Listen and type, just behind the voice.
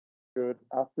Good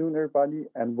afternoon, everybody,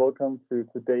 and welcome to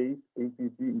today's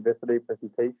ABG Investor Day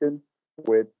presentation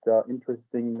with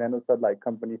interesting nanosatellite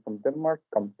company from Denmark,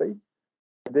 GOMspace.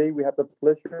 Today, we have the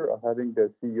pleasure of having the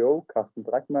CEO, Carsten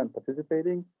Drachmann,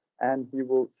 participating, and he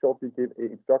will shortly give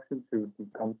an introduction to the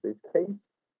GOMspace case,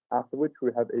 after which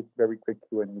we have a very quick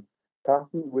Q&A.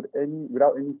 Carsten,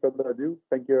 without any further ado,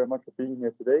 thank you very much for being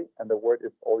here today, and the word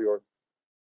is all yours.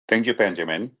 Thank you,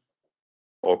 Benjamin.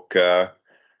 Och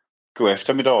god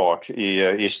eftermiddag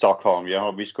i Stockholm.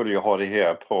 Ja, vi skulle ju ha det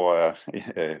här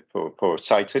på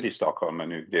sajten i Stockholm, men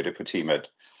nu är det på teamet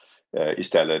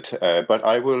istället. But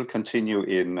I will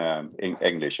continue in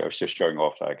English. I was just showing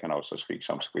off that I can also speak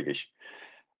some Swedish.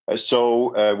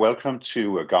 Welcome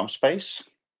to GOMspace.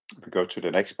 If we go to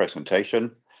the next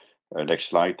presentation, next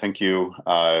slide, thank you.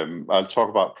 I'll talk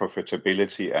about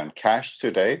profitability and cash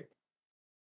today.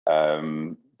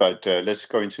 But let's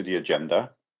go into the agenda.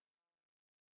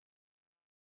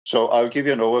 So I'll give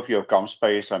you an overview of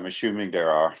GOMspace. I'm assuming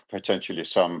there are potentially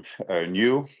some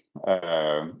new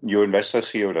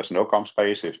investors here who doesn't know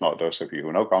GOMspace. If not, those of you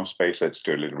who know GOMspace, let's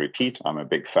do a little repeat. I'm a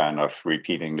big fan of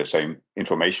repeating the same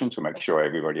information to make sure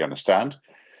everybody understands.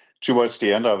 Towards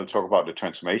the end, I will talk about the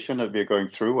transformation that we're going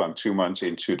through. I'm 2 months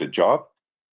into the job.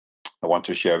 I want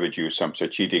to share with you some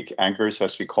strategic anchors,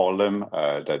 as we call them,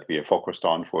 that we are focused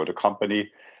on for the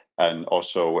company, and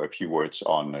also a few words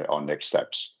on next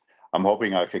steps. I'm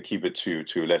hoping I could keep it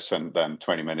to less than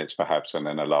 20 minutes, perhaps, and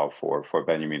then allow for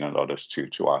Benjamin and others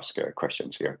to ask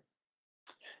questions here.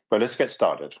 But let's get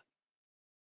started.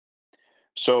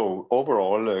 So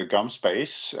overall,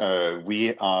 GOMspace,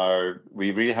 we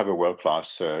really have a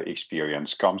world-class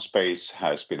experience. GOMspace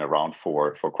has been around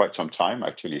for quite some time.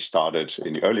 Actually, started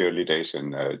in the early days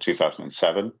in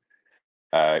 2007.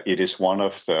 It is one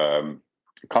of the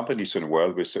companies in the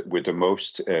world with the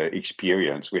most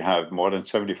experience. We have more than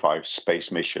 75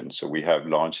 space missions. So we have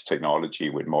launched technology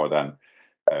with more than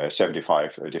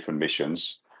 75 different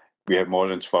missions. We have more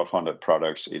than 1,200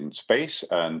 products in space,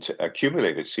 and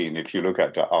accumulated seen, if you look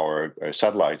at our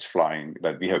satellites flying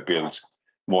that we have built,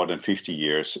 more than 50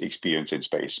 years experience in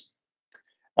space.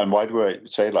 And why do I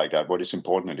say it like that? What is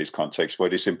important in this context?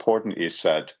 What is important is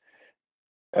that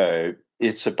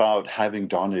it's about having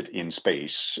done it in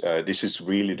space. This is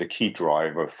really the key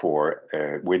driver for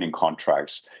winning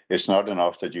contracts. It's not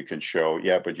enough that you can show,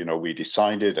 yeah, but we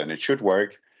designed it and it should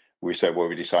work. We said, well,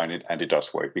 we designed it and it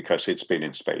does work because it's been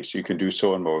in space. You can do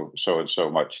so and so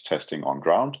much testing on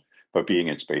ground, but being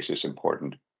in space is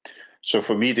important. So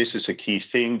for me, this is a key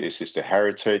thing. This is the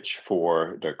heritage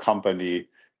for the company.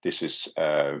 This is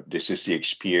the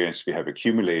experience we have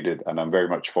accumulated, and I'm very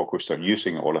much focused on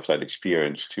using all of that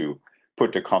experience to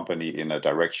put the company in a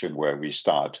direction where we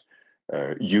start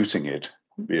using it.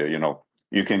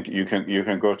 You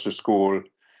can go to school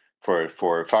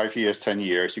for 5 years, 10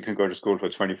 years. You can go to school for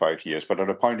 25 years, but at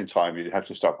a point in time, you have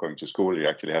to stop going to school. You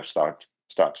actually have to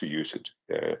start to use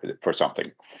it for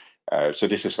something. So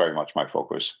this is very much my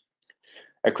focus.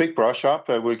 A quick brush up.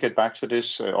 We'll get back to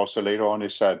this also later on.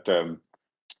 Is that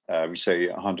we say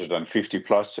 150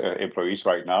 plus employees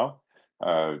right now.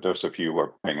 Those of you who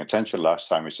were paying attention last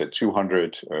time, we said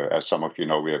 200. As some of you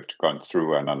know, we have gone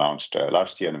through and announced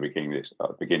last year and the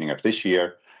beginning of this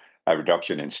year a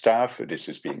reduction in staff. This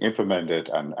is being implemented,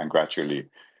 and gradually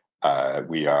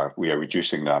we are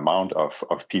reducing the amount of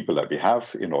people that we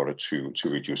have in order to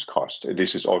reduce cost.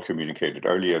 This is all communicated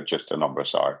earlier. Just the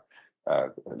numbers are,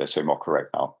 let's say, more correct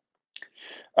now.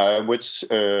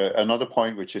 Another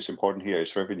point which is important here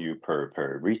is revenue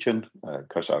per region,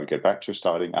 because I'll get back to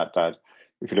starting at that.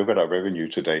 If you look at our revenue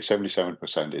today,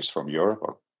 77% is from Europe,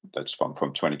 or that's from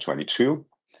 2022.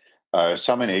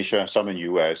 Some in Asia, some in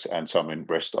US, and some in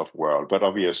rest of world. But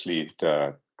obviously,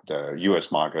 the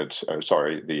US market,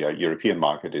 the European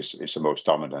market is the most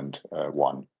dominant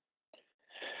one.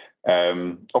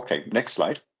 Okay, next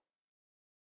slide.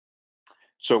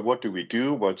 So what do we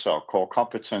do? What's our core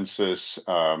competences?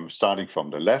 Starting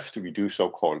from the left, we do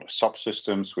so-called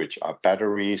subsystems, which are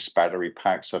batteries, battery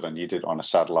packs that are needed on a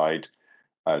satellite,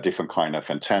 different kind of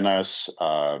antennas,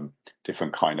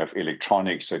 different kind of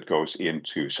electronics that goes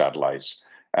into satellites.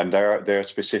 And there are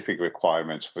specific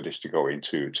requirements for this to go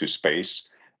into space.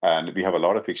 And we have a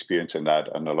lot of experience in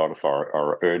that, and a lot of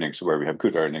our earnings, where we have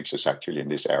good earnings, is actually in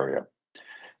this area.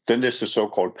 Then there's the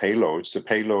so-called payloads. The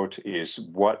payload is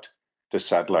what the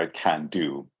satellite can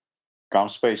do.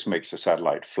 GOMspace makes the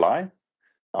satellite fly.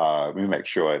 We make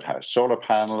sure it has solar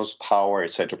panels, power,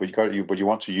 etc. But you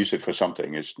want to use it for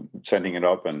something. It's sending it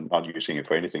up and not using it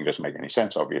for anything doesn't make any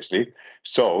sense, obviously.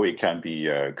 So it can be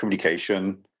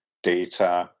communication,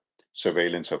 data,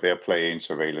 surveillance of airplanes,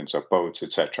 surveillance of boats,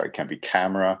 etc. It can be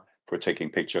camera taking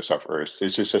pictures of Earth.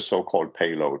 This is a so-called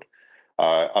payload.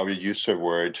 I will use the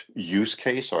word use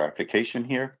case or application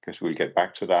here because we'll get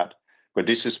back to that. But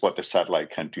this is what the satellite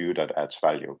can do that adds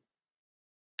value.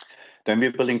 Then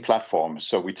we're building platforms.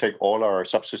 So we take all our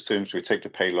subsystems, we take the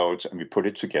payloads, and we put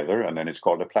it together, and then it's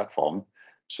called a platform.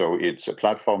 So a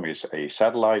platform is a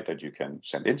satellite that you can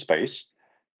send in space.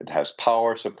 It has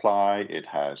power supply. It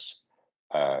has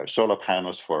solar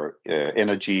panels for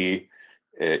energy.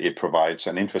 It provides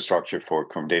an infrastructure for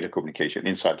data communication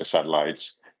inside the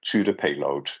satellites to the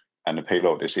payload, and the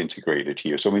payload is integrated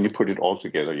here. So when you put it all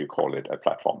together, you call it a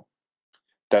platform.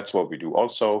 That's what we do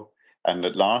also. And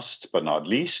last but not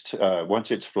least,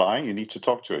 once it's flying, you need to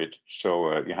talk to it.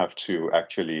 So you have to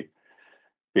actually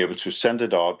be able to send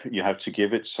it up. You have to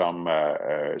give it some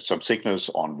signals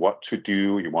on what to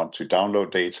do. You want to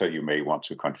download data. You may want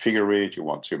to configure it. You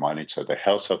want to monitor the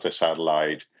health of the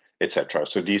satellite, etc.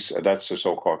 So that's the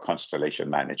so-called constellation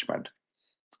management.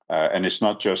 And it's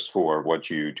not just for what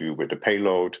you do with the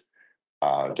payload,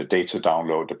 the data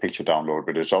download, the picture download,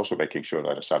 but it's also making sure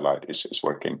that the satellite is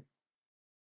working.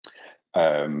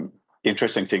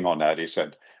 Interesting thing on that is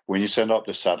that when you send up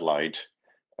the satellite,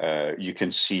 you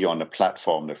can see on the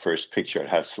platform, the first picture, it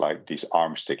has like these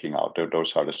arms sticking out.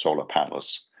 Those are the solar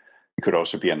panels. It could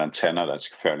also be an antenna that's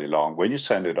fairly long. When you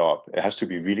send it up, it has to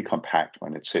be really compact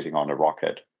when it's sitting on a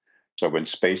rocket. So when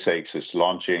SpaceX is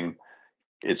launching,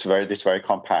 it's very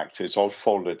compact. It's all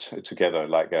folded together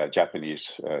like a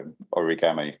Japanese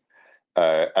origami.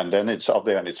 And then it's up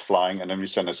there and it's flying, and then we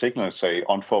send a signal and say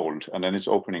unfold, and then it's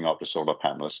opening up the solar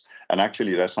panels. And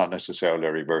actually, that's not necessarily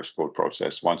a reversible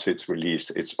process. Once it's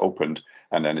released, it's opened,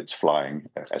 and then it's flying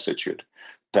as it should.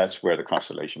 That's where the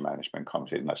constellation management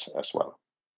comes in as well.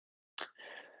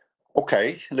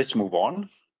 Okay, let's move on.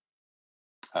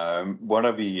 What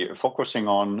are we focusing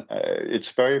on?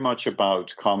 It's very much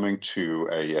about coming to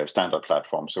a standard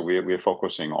platform. So we're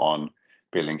focusing on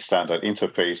building standard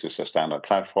interfaces, a standard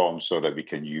platform, so that we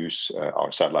can use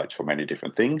our satellites for many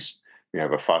different things. We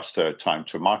have a faster time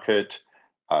to market.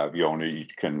 We only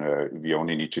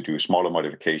need to do smaller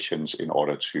modifications in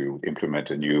order to implement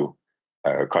a new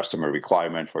customer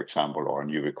requirement, for example, or a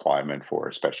new requirement for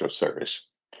a special service.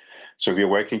 So we are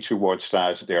working towards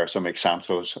that. There are some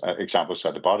examples at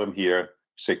the bottom here.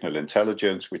 Signal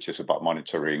intelligence, which is about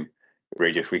monitoring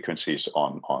radio frequencies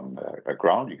on the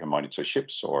ground. You can monitor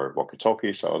ships or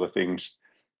walkie-talkies or other things.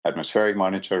 Atmospheric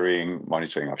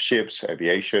monitoring of ships,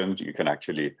 aviation. You can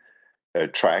actually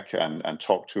track and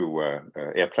talk to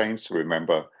airplanes.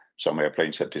 Remember, some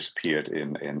airplanes had disappeared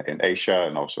in Asia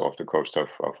and also off the coast of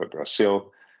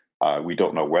Brazil. We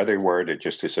don't know where they were. They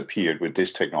just disappeared. With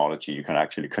this technology, you can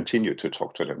actually continue to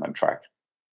talk to them and track.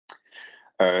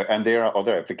 And there are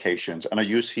other applications. And I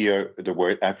use here the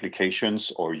word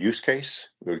applications or use case.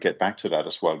 We'll get back to that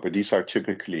as well. But these are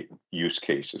typically use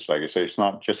cases. Like I say, it's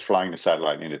not just flying the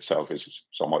satellite in itself. It's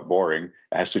somewhat boring.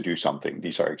 It has to do something.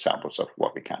 These are examples of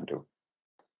what we can do.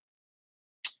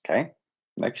 Okay,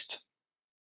 next.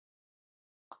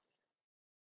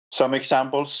 Some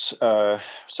examples,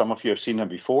 some of you have seen them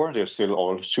before. They're still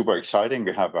all super exciting.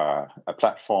 We have a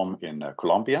platform in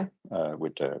Colombia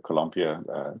with the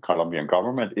Colombian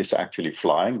government. It's actually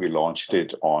flying. We launched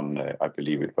it on, I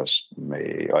believe it was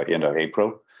May or end of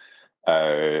April.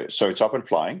 So it's up and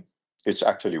flying. It's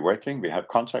actually working. We have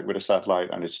contact with the satellite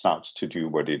and it starts to do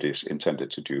what it is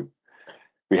intended to do.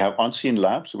 We have Unseen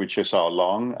Labs, which is our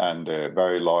long and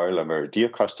very loyal and very dear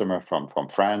customer from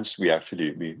France.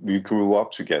 We grew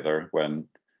up together when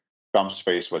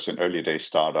GOMspace was an early day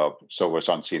startup, so was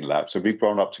Unseen Labs. So we've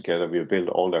grown up together. We've built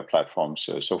all their platforms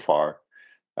so far.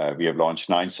 We have launched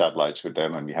 9 satellites with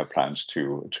them, and we have plans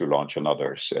to launch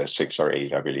another 6 or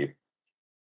 8, I believe.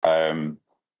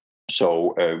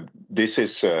 This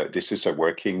is a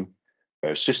working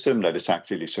system that is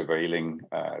actually surveilling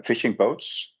fishing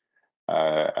boats.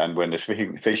 And when the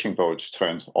fishing boats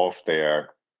turn off their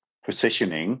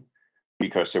positioning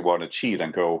because they want to cheat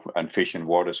and go and fish in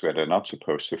waters where they're not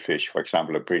supposed to fish, for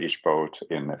example, a British boat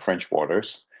in French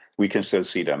waters, we can still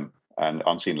see them, and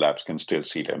Unseen Labs can still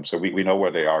see them. So we know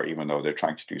where they are, even though they're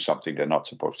trying to do something they're not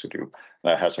supposed to do.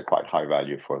 That has a quite high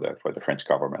value for the French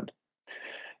government.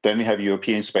 Then we have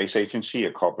European Space Agency,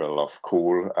 a couple of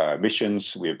cool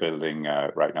missions we're building.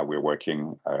 Right now we're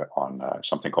working on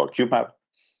something called CubeMap,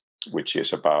 which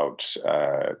is about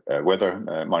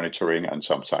weather monitoring and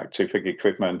some scientific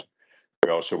equipment.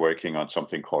 We're also working on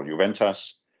something called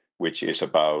Juventas, which is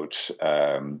about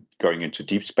going into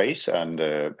deep space and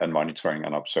monitoring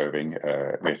and observing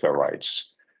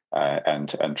meteorites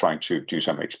and trying to do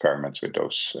some experiments with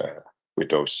those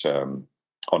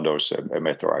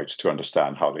meteorites to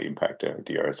understand how they impact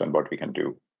the Earth and what we can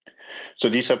do. So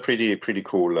these are pretty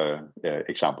cool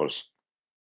examples.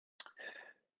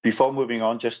 Before moving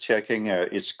on, just checking,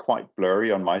 it's quite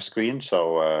blurry on my screen.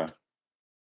 So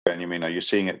Benjamin, are you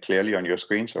seeing it clearly on your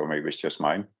screen? So maybe it's just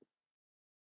mine.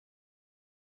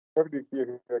 Perfectly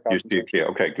clear. You see it clear.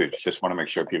 Okay, good. Just want to make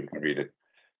sure people can read it.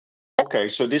 Okay,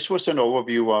 so this was an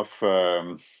overview of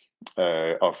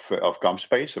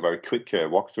GOMspace, a very quick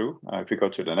walkthrough. If we go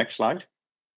to the next slide.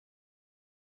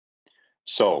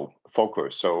 So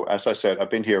focus. So as I said, I've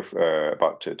been here for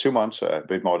about 2 months, a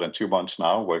bit more than 2 months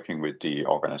now, working with the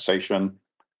organization.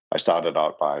 I started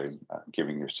out by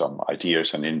giving you some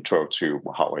ideas and intro to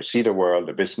how I see the world,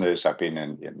 the business. I've been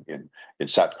in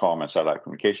SATCOM and satellite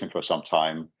communication for some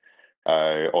time.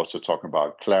 Also talking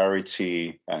about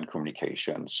clarity and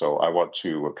communication. So I want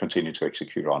to continue to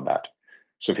execute on that.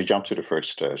 So if you jump to the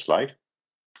first slide,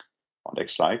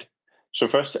 next slide. So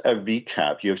first, a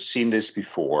recap. You've seen this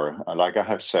before. Like I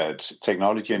have said,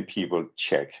 technology and people,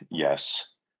 check, yes.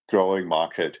 Growing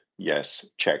market, yes,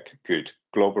 check, good.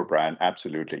 Global brand,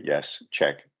 absolutely, yes,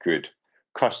 check, good.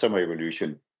 Customer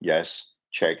evolution, yes,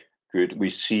 check, good. We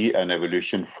see an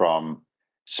evolution from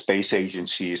space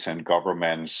agencies and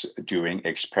governments doing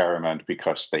experiment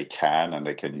because they can, and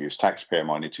they can use taxpayer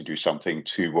money to do something,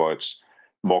 towards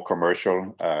more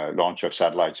commercial launch of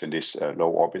satellites in this low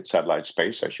orbit satellite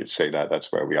space. I should say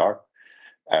that's where we are.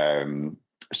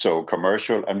 So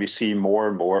commercial, and we see more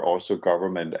and more also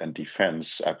government and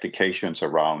defense applications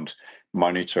around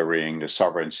monitoring the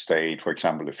sovereign state. For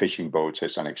example, the fishing boats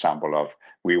is an example of,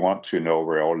 we want to know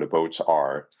where all the boats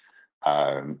are.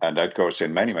 And that goes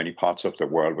in many parts of the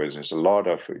world where there's a lot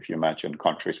of, if you imagine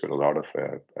countries with a lot of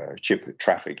ship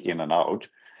traffic in and out,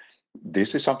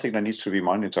 this is something that needs to be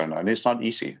monitored, and it's not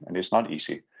easy.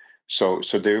 So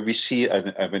there we see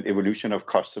an evolution of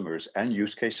customers and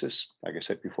use cases, like I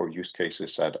said before, use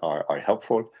cases that are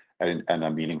helpful and are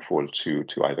meaningful to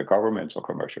either governments or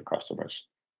commercial customers.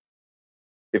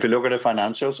 If you look at the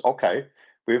financials, okay,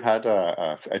 we've had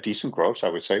a decent growth, I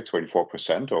would say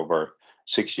 24% over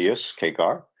 6 years,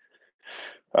 CAGR.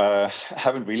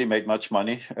 Haven't really made much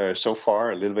money so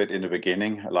far, a little bit in the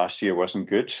beginning. Last year wasn't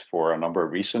good for a number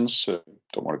of reasons.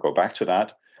 Don't want to go back to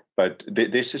that. But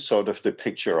this is sort of the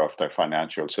picture of the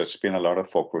financials. So it's been a lot of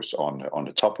focus on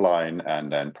the top line,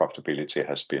 and then profitability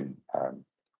has been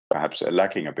perhaps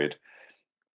lacking a bit.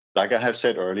 Like I have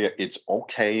said earlier, it's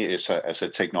okay as a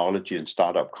technology and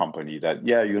startup company that,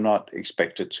 yeah, you're not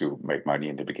expected to make money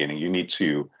in the beginning. You need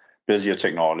to build your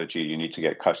technology, you need to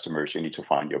get customers, you need to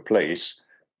find your place.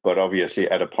 But obviously,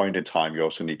 at a point in time, you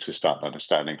also need to start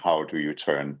understanding how do you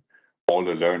turn all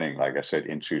the learning, like I said,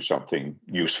 into something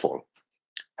useful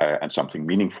and something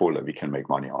meaningful that we can make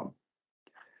money on.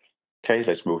 Okay,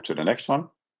 let's move to the next one.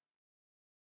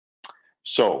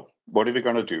 So what are we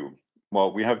going to do?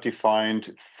 Well, we have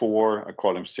defined 4, I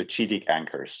call them strategic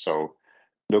anchors. So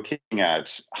looking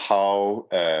at how,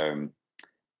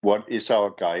 what is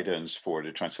our guidance for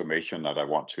the transformation that I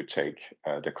want to take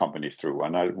the company through?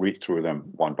 And I'll read through them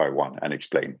one by one and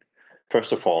explain.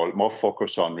 First of all, more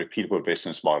focus on repeatable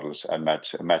business models and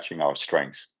matching our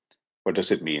strengths. What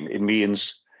does it mean? It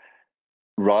means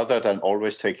rather than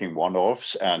always taking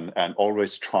one-offs and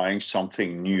always trying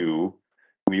something new,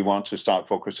 we want to start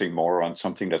focusing more on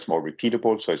something that's more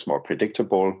repeatable, so it's more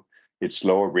predictable, it's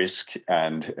lower risk,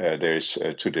 and there's,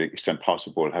 to the extent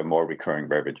possible, have more recurring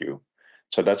revenue.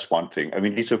 So that's one thing. And we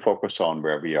need to focus on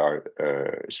where we are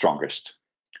strongest.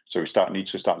 So we need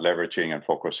to start leveraging and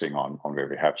focusing on where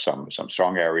we have some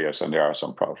strong areas, and there are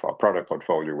some product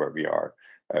portfolio where we are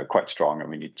quite strong, and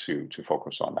we need to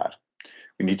focus on that.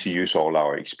 We need to use all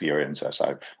our experience, as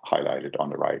I've highlighted on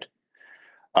the right.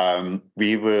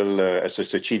 We will, as a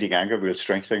strategic anchor, we'll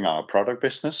strengthen our product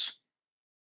business.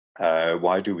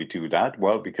 Why do we do that?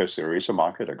 Well, because there is a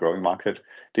market, a growing market.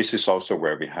 This is also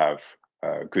where we have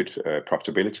good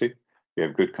profitability. We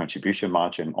have good contribution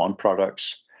margin on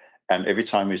products. And every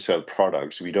time we sell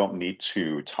products, we don't need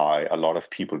to tie a lot of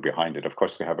people behind it. Of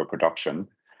course, we have a production,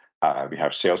 we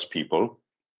have salespeople,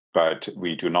 but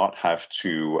we do not have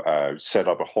to set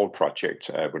up a whole project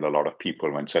with a lot of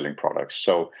people when selling products.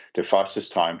 So the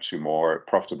fastest time to more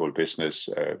profitable business,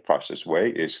 fastest way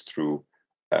is through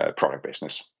product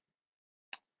business.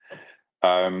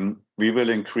 We will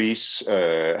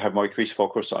have more increased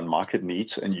focus on market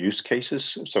needs and use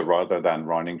cases. So rather than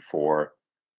running for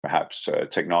perhaps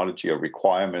technology or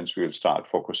requirements, we will start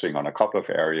focusing on a couple of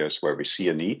areas where we see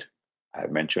a need. I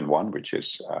mentioned one, which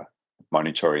is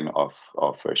monitoring of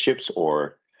ships,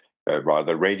 or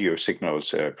rather radio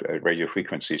signals, radio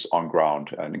frequencies on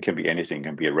ground. And it can be anything. It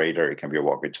can be a radar, it can be a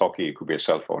walkie-talkie, it could be a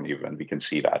cell phone even. We can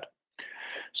see that.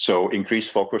 So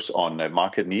increased focus on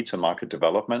market needs and market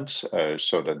development,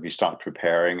 so that we start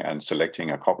preparing and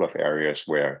selecting a couple of areas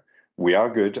where we are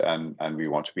good and we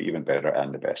want to be even better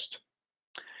and the best.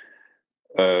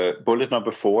 Bullet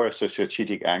number 4 as a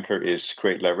strategic anchor is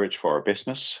create leverage for our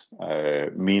business,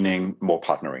 meaning more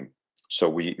partnering. So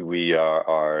we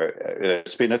are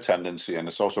it's been a tendency, and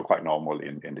it's also quite normal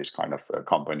in this kind of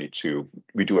company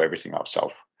we do everything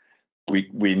ourselves.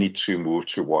 We need to move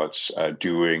towards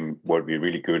doing what we're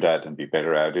really good at and be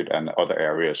better at it, and other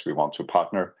areas we want to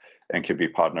partner, and can be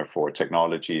partner for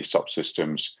technology,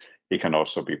 subsystems. It can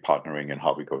also be partnering in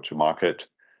how we go to market.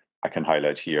 I can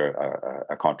highlight here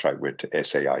a contract with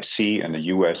SAIC in the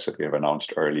US that we have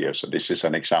announced earlier. So this is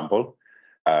an example,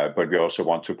 but we also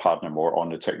want to partner more on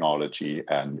the technology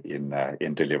and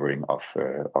in delivering of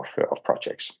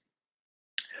projects.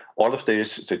 All of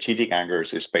this strategic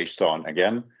anchors is based on,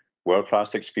 again,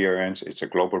 world-class experience. It's a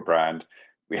global brand.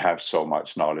 We have so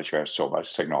much knowledge. We have so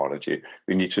much technology.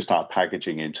 We need to start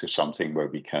packaging into something where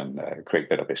we can create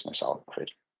better business out of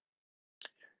it.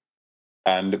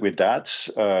 And with that,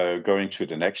 going to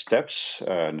the next steps,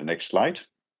 the next slide.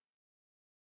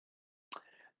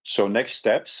 So next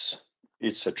steps,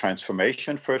 it's a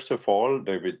transformation. First of all,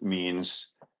 that means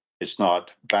it's not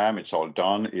bam, it's all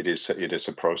done. It is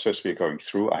a process we're going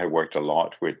through. I have worked a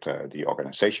lot with the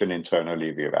organization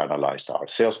internally. We have analyzed our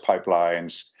sales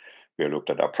pipelines. We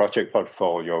looked at our project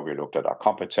portfolio. We looked at our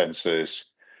competences.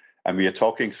 And we are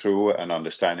talking through and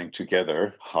understanding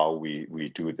together how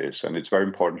we do this. And it's very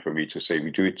important for me to say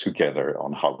we do it together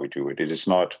on how we do it. It is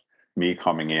not me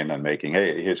coming in and making,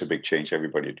 hey, here's a big change,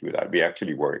 everybody do that. We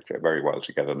actually work very well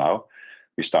together now.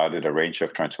 We started a range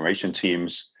of transformation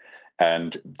teams.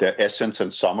 And the essence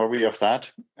and summary of that,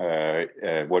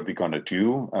 what we're going to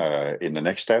do in the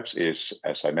next steps is,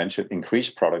 as I mentioned,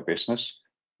 increase product business.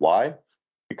 Why?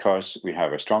 Because we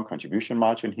have a strong contribution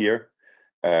margin here.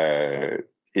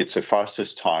 It's the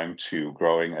fastest time to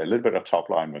growing a little bit of top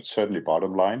line, but certainly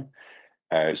bottom line.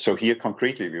 So here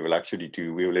concretely, we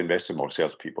will invest in more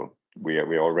salespeople. We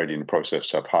are already in the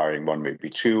process of hiring 1, maybe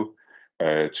 2,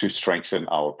 to strengthen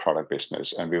our product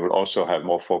business. And we will also have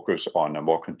more focus on a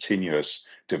more continuous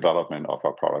development of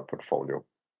our product portfolio.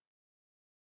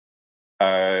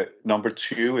 Number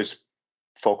 2 is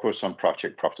focus on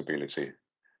project profitability.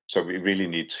 So we really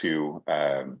need to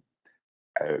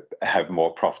have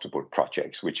more profitable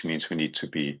projects, which means we need to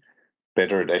be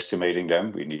better at estimating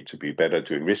them. We need to be better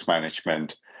doing risk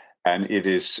management. And it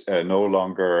is no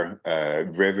longer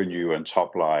revenue and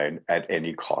top line at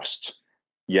any cost.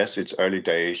 Yes, it's early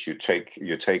days. You take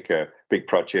big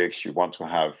projects. You want to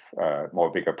have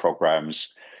more bigger programs.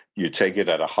 You take it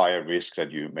at a higher risk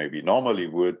than you maybe normally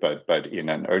would, but in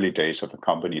an early days of a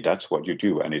company, that's what you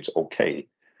do, and it's okay.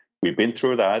 We've been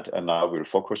through that, and now we'll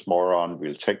focus more on,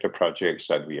 we'll take the projects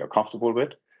that we are comfortable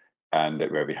with and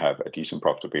where we have a decent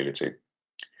profitability.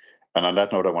 And on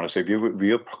that note, I want to say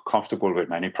we are comfortable with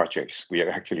many projects. We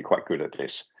are actually quite good at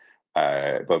this.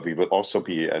 But we will also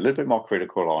be a little bit more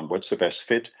critical on what's the best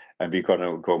fit, and we're going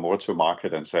to go more to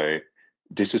market and say,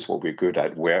 this is what we're good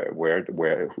at,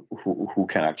 who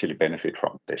can actually benefit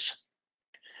from this.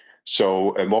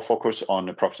 So more focus on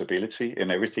the profitability in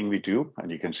everything we do.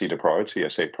 And you can see the priority, I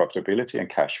say profitability and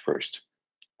cash first.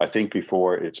 I think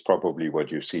before it's probably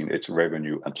what you've seen, it's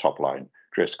revenue and top line.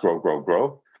 Just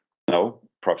grow. No,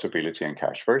 profitability and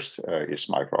cash first is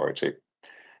my priority.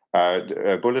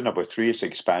 Bullet number 3 is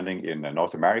expanding in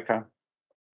North America.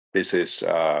 This is,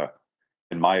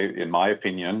 in my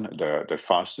opinion, the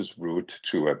fastest route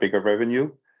to a bigger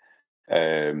revenue.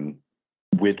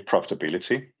 With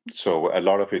profitability. So a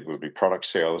lot of it will be product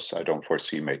sales. I don't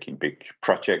foresee making big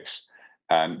projects.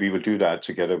 And we will do that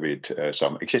together with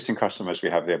some existing customers we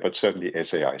have there, but certainly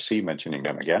SAIC, mentioning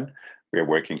them again. We are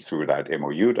working through that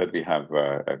MOU that we have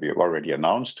already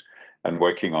announced, and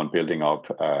working on building up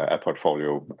a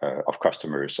portfolio of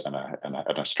customers and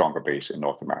a stronger base in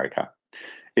North America.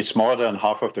 It's more than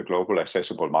half of the global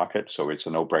accessible market, so it's a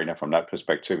no-brainer from that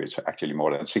perspective. It's actually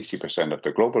more than 60% of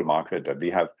the global market that we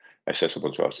have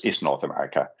accessible to us is North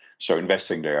America. So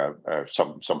investing there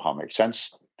somehow makes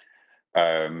sense.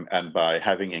 And by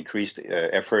having increased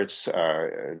efforts,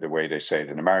 the way they say it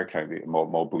in America,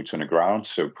 more boots on the ground,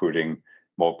 so putting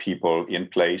more people in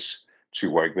place to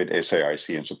work with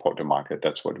SAIC and support the market,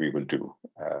 that's what we will do.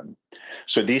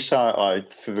 So these are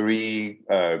 3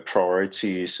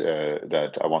 priorities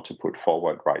that I want to put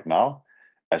forward right now.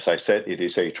 As I said, it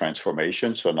is a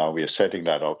transformation. So now we are setting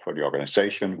that up for the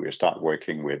organization. We start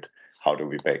working with how do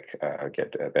we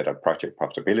get a better project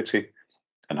profitability,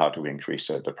 and how do we increase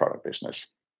the product business.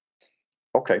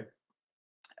 Okay.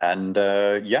 And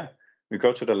we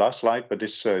go to the last slide, but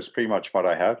this is pretty much what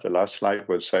I have. The last slide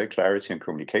will say clarity and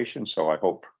communication. So I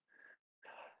hope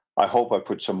I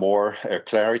put some more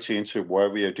clarity into where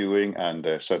we are doing, and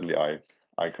certainly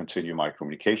I continue my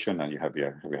communication. And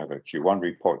we have a Q1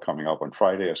 report coming up on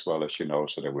Friday as well, as you know,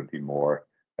 so there will be more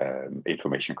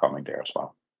information coming there as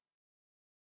well.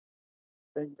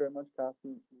 Thank you very much,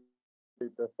 Carsten.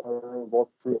 With a thorough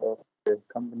walkthrough of the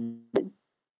company.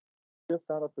 Just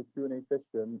start off the Q&A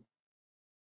session.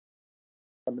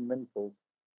 Fundamentals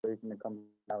in the company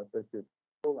now, especially.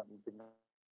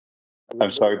 I'm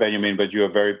sorry, Benjamin, but you are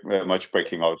very much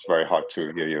breaking out. It's very hard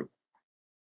to hear you.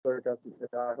 Sorry, Carsten.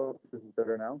 I hope this is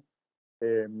better now.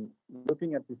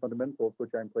 Looking at the fundamentals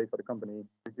which are in place for the company,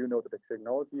 we do know that the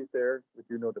technology is there, we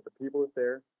do know that the people is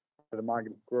there, that the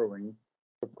market is growing.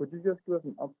 But could you just give us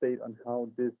an update on how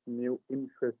this new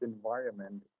interest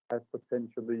environment has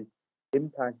potentially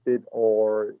impacted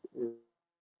or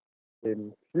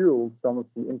fueled some of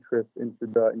the interest into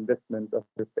the investment of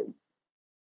the space?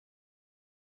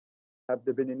 Have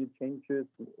there been any changes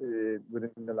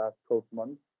within the last 12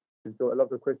 months? And so a lot of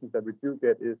the questions that we do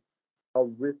get is how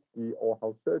risky or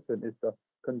how certain is the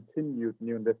continued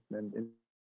new investment in?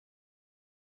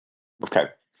 Okay,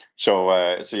 so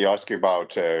you're asking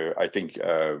about, I think,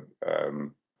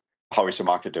 how is the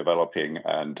market developing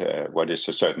and what is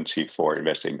the certainty for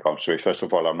investing in GOMspace? First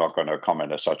of all, I'm not going to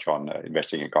comment as such on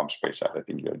investing in GOMspace. I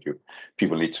think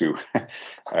people need to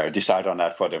decide on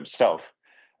that for themselves.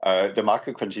 The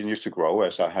market continues to grow,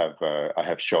 as I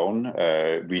have shown.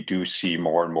 We do see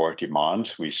more and more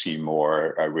demand. We see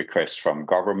more requests from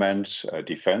government,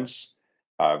 defense.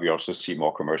 We also see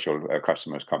more commercial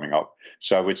customers coming up.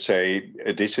 So I would say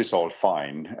this is all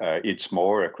fine. It's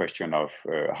more a question of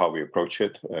how we approach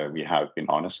it. We have been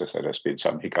honest, as there's been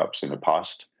some hiccups in the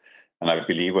past. And I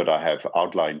believe what I have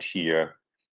outlined here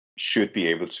should be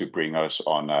able to bring us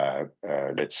on a,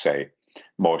 let's say,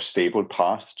 more stable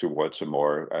path towards a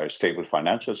more stable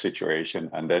financial situation.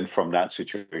 And then from that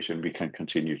situation, we can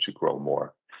continue to grow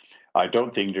more. I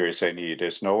don't think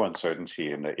there's no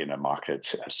uncertainty in a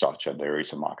market as such, and there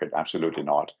is a market, absolutely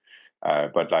not.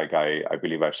 But like I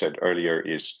believe I've said earlier,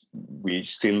 is we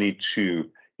still need to,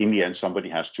 in the end, somebody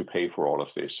has to pay for all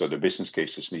of this. So the business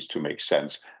cases needs to make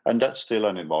sense. And that's still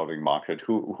an evolving market.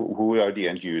 Who are the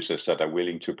end users that are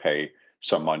willing to pay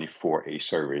some money for a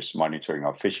service, monitoring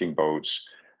of fishing boats,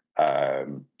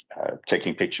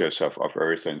 taking pictures of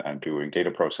Earth and doing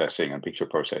data processing and picture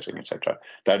processing, etc.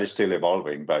 That is still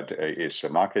evolving, but is the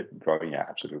market growing? Yeah,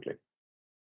 absolutely.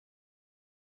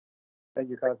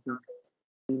 Thank you, Carsten.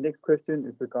 The next question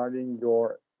is regarding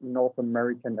your North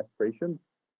American aspirations.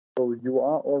 So you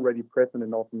are already present in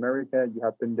North America. You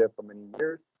have been there for many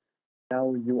years.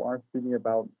 Now you are speaking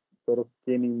about sort of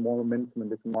gaining more momentum in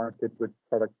this market with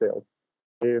product sales.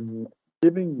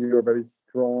 Giving you a very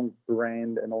strong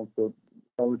brand and also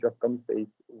knowledge of GOMspace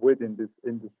within this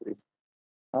industry,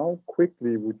 how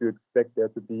quickly would you expect there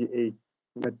to be a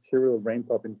material ramp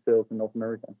up in sales in North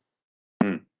America?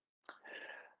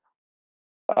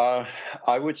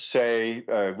 I would say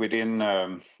within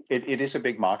it is a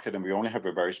big market, and we only have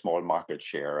a very small market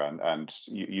share. And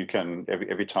you can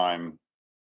every time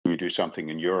you do something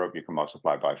in Europe, you can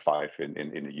multiply by 5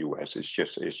 in the US. It's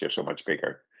just so much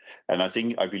bigger. And I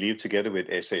believe together with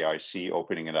SAIC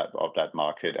opening of that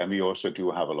market, and we also do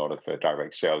have a lot of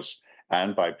direct sales.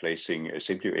 And by placing it's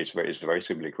a very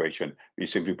simple equation. We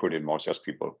simply put in more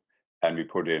salespeople, and we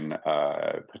put in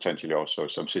potentially also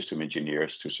some system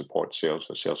engineers to support sales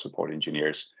or sales support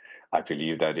engineers. I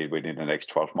believe that within the next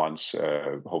 12 months,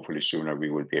 hopefully sooner, we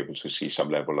will be able to see some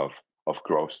level of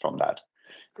growth from that.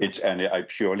 And I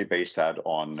purely base that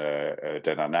on the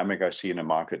dynamic I see in the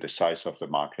market, the size of the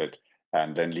market,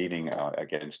 and then leaning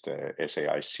against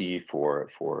SAIC for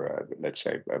let's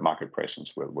say, market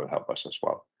presence will help us as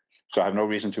well. So I have no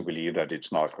reason to believe that it's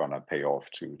not going to pay off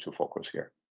to focus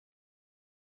here.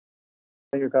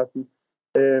 Thank you, Carsten.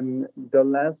 The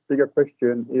last bigger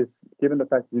question is, given the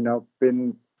fact you've now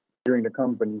been during the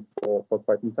company for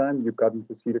quite some time, you've gotten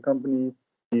to see the company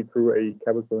through a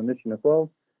capital initiation as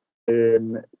well,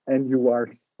 and you are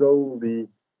slowly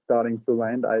starting to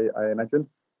land, I imagine.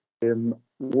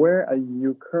 Where are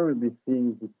you currently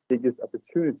seeing the biggest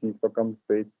opportunities for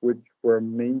GOMspace, which were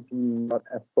maybe not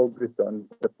as focused on in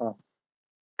the past?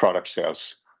 Product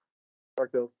sales.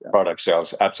 Product sales, yeah. Product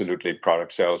sales, absolutely.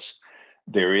 Product sales.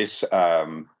 There is,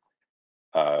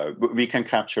 we can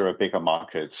capture a bigger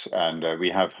market, and we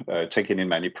have taken in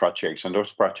many projects, and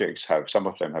those projects some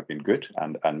of them have been good,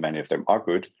 and many of them are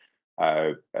good.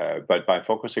 But by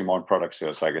focusing more on product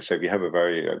sales, like I said, we have a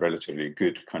very relatively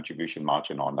good contribution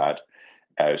margin on that.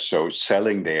 So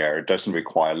selling there doesn't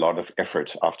require a lot of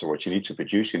effort afterwards. You need to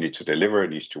produce, you need to deliver, it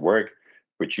needs to work,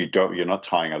 but you're not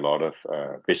tying a lot of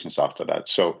business after that.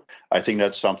 So I think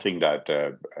that's something that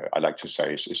I like to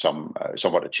say is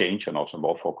somewhat a change, and also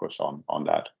more focus on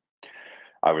that.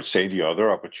 I would say the other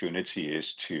opportunity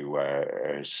is to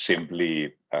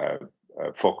simply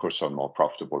focus on more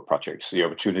profitable projects. The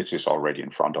opportunity is already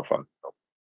in front of us.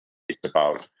 It's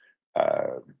about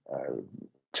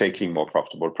taking more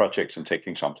profitable projects and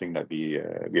taking something that we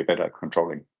are better at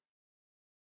controlling.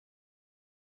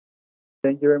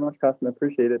 Thank you very much, Carsten. I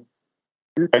appreciate it.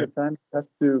 Due to the time, I have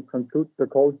to conclude the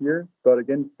call here. But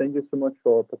again, thank you so much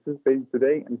for participating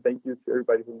today, and thank you to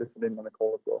everybody who listened in on the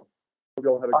call as well. Hope you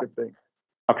all have a good day.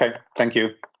 Okay, thank you.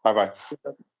 Bye-bye.